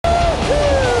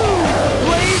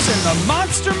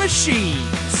Monster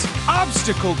Machines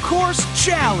Obstacle Course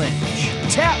Challenge.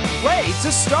 Tap play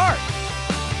to start.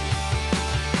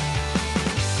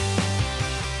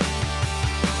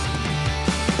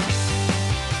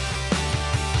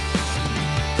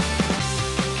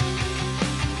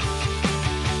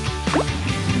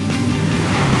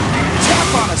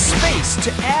 Tap on a space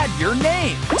to add your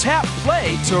name. Tap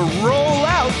play to roll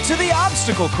out to the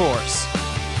obstacle course.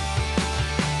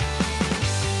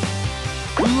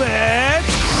 Let's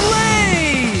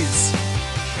blaze!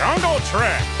 Jungle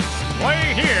Trek.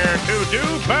 Play here to do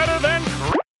better than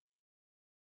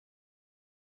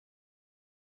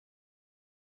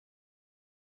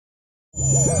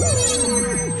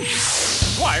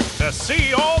Swipe to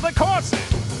see all the courses.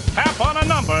 Tap on a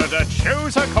number to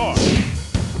choose a course.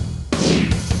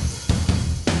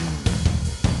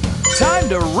 Time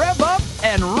to rev up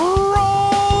and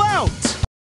roll out!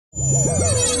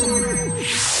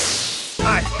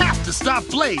 I have to stop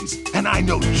Blaze, and I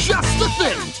know just the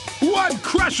thing. One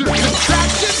crusher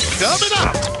contraption coming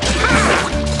up.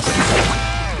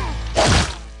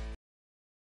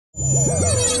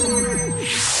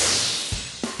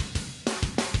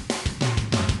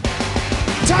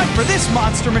 Time for this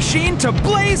monster machine to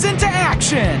blaze into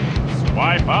action!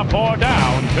 Swipe up or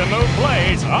down to move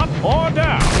Blaze up or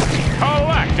down.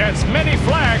 Collect as many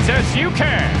flags as you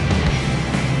can.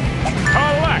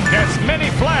 Collect as many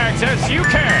flags as you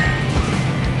can.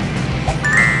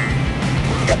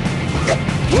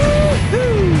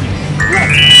 Woohoo!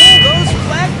 Let's pull those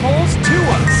flagpoles to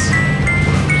us!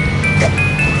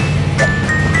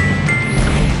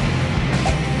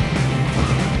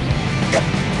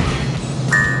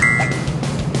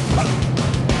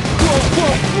 Whoa,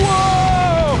 whoa, whoa!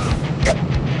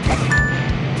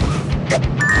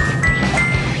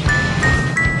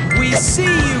 We see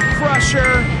you,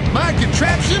 Crusher! My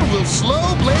contraption will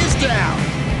slow Blaze down.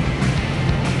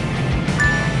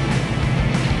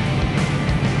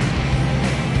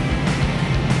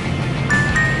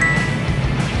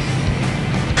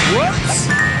 Whoops!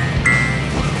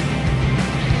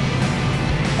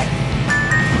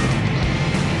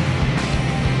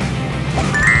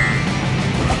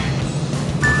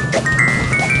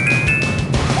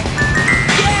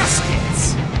 Gaskets!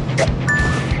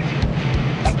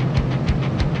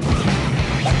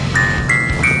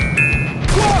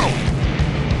 Whoa!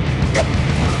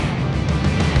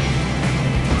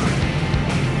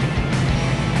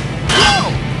 Whoa!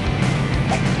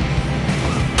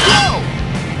 Whoa!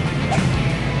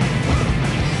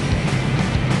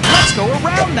 Let's go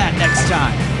around that next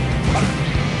time.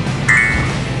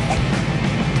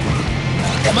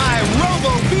 My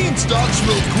Robo Beanstalks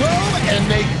will grow and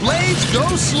make Blaze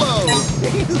go slow.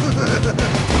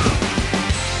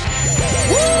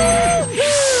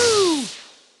 Woo-hoo!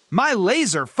 My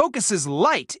laser focuses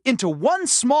light into one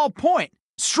small point,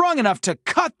 strong enough to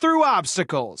cut through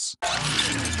obstacles.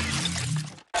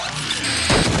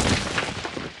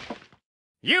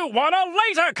 You won a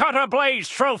Laser Cutter Blaze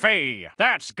trophy!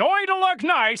 That's going to look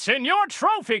nice in your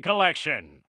trophy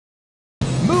collection.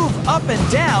 Move up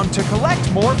and down to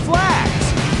collect more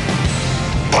flags.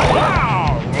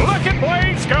 Wow! Look at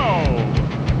Blaze go!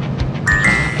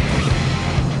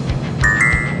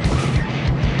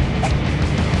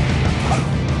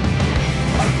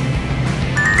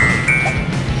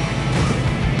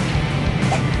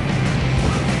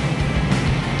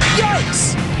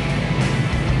 Yikes!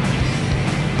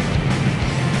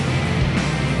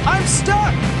 I'm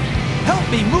stuck! Help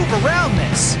me move around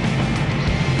this.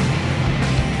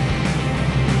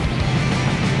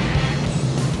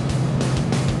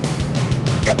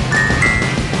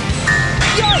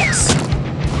 Yikes!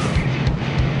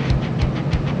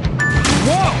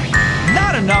 Whoa!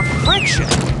 Not enough friction!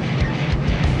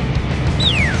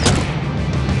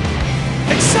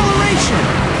 Acceleration!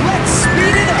 Let's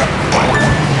speed it up!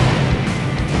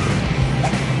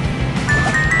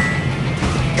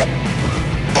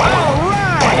 All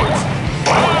right!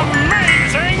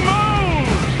 Amazing move!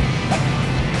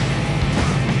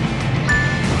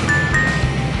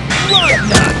 Run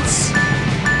nuts!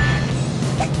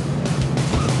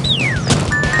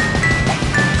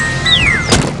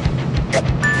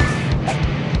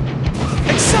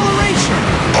 Acceleration!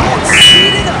 Let's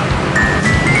speed it up!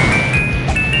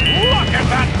 Look at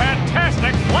that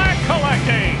fantastic flag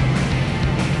collecting!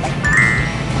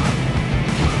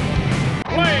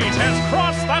 Blaze has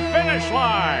crossed the finish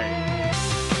line!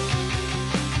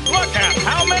 Look at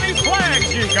how many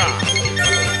flags you got!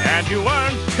 And you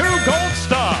earned 2 gold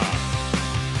stars!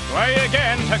 Play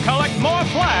again to collect more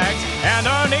flags and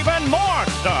earn even more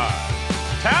stars!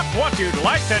 Tap what you'd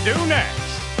like to do next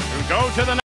to go to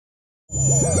the next.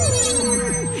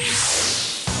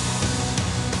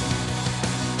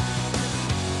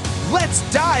 Let's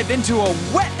dive into a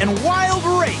wet and wild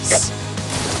race.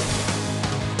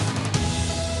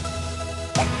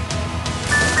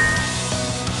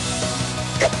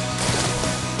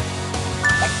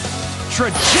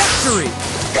 Trajectory!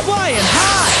 Flying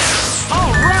high!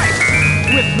 All right!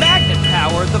 With magnet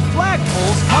power, the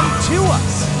flagpoles come to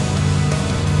us.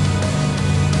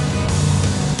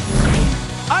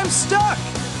 I'm stuck!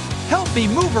 Help me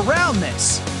move around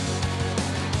this.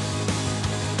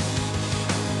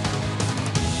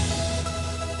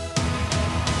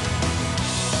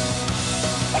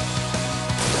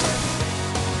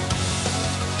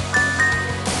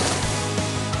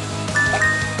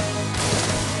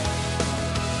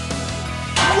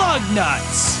 Lug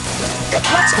nuts!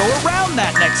 Let's go around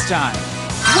that next time.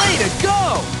 Way to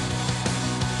go!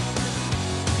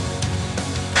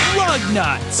 Lug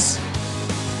nuts!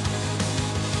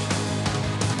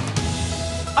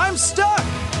 I'm stuck!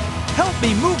 Help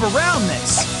me move around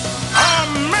this.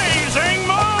 Amazing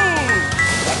move!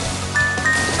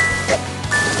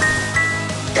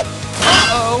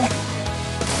 Uh-oh!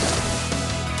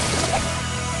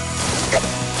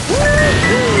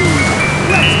 Woo-hoo!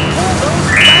 Let's pull those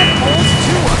flagpoles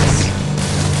to us.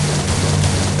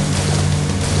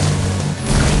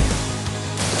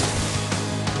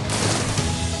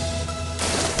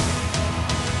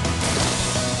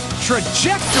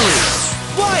 Trajectory!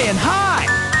 Flying high!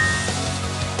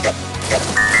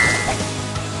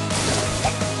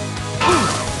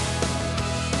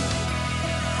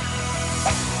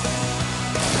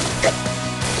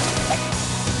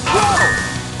 Whoa!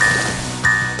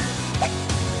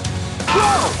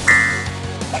 Whoa!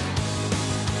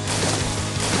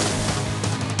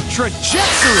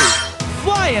 Trajectory!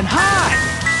 Flying high!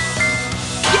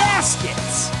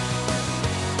 Gaskets!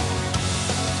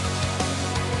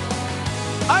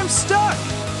 I'm stuck!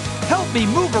 Help me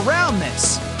move around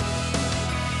this.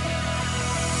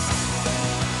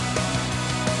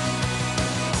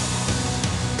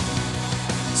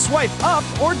 Swipe up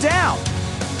or down.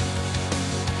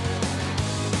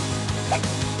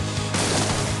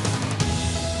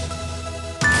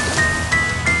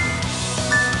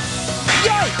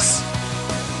 Yikes!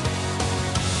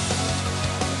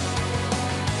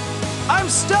 I'm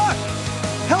stuck!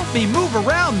 Help me move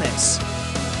around this.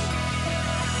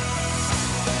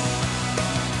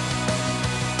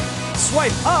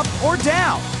 Swipe up or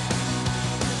down.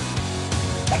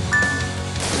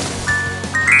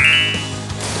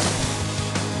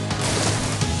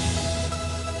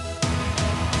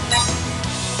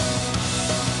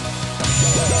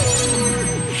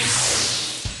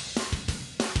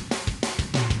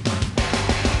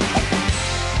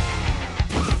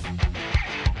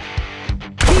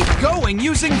 Keep going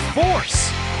using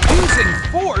force. Using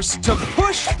force to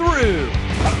push through.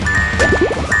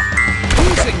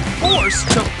 Using force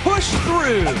to push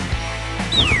through.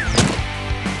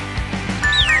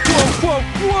 Whoa, whoa,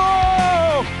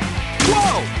 whoa!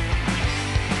 Whoa!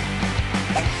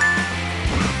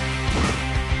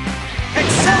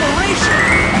 Acceleration!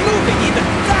 Moving even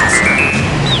faster!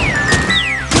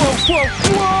 Whoa, whoa,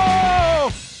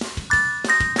 whoa!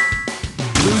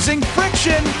 Losing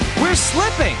friction! We're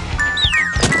slipping!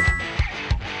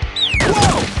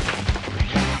 Whoa!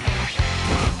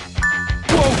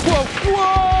 Whoa, whoa,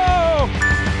 whoa!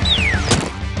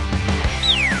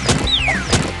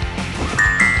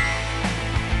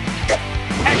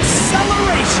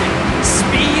 Acceleration!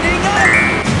 Speeding up!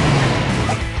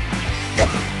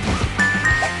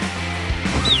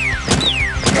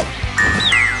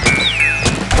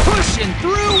 Pushing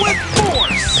through with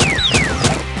force!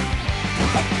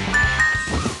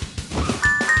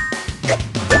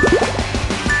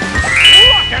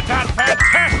 Look at that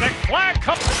fantastic flag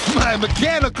come! My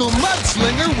mechanical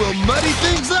mudslinger will muddy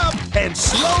things up and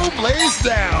slow Blaze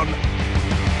down.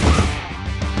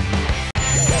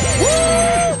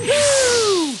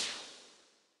 Woo-hoo!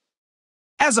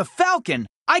 As a falcon,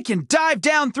 I can dive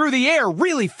down through the air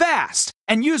really fast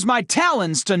and use my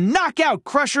talons to knock out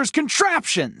Crusher's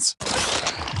contraptions.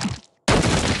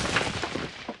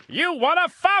 You won a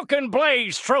Falcon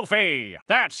Blaze trophy!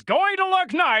 That's going to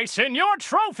look nice in your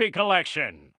trophy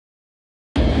collection!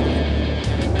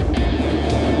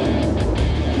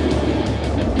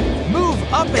 Move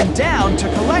up and down to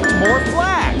collect more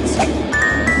flags.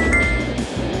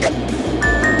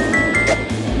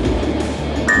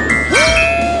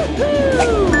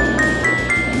 Woo-hoo!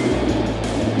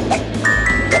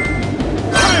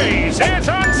 Blaze is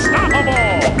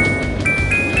unstoppable!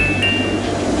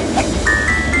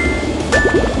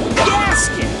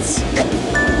 Gaskets!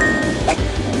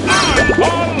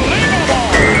 Unbelievable!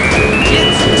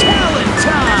 It's talent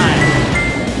time!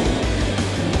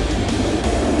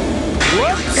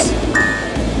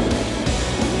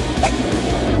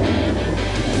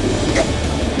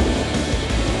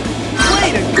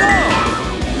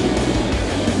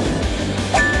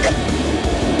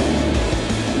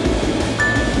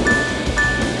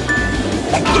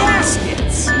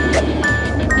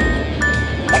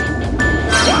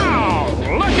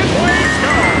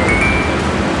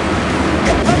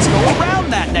 Let's go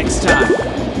around that next time.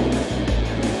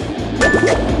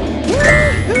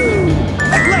 Woo-hoo!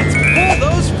 Let's pull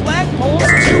those flagpoles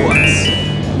to us.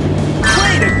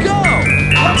 Way to go!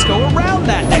 Let's go around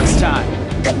that next time.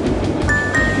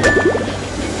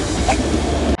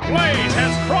 Blaze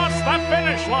has crossed the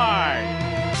finish line.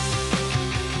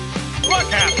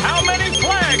 Look at how many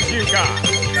flags you got.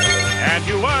 And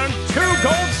you earned 2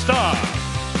 gold stars.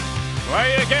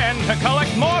 Play again to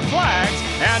collect more flags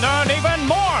and earn even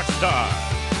more stars.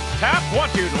 Tap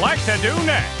what you'd like to do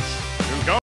next.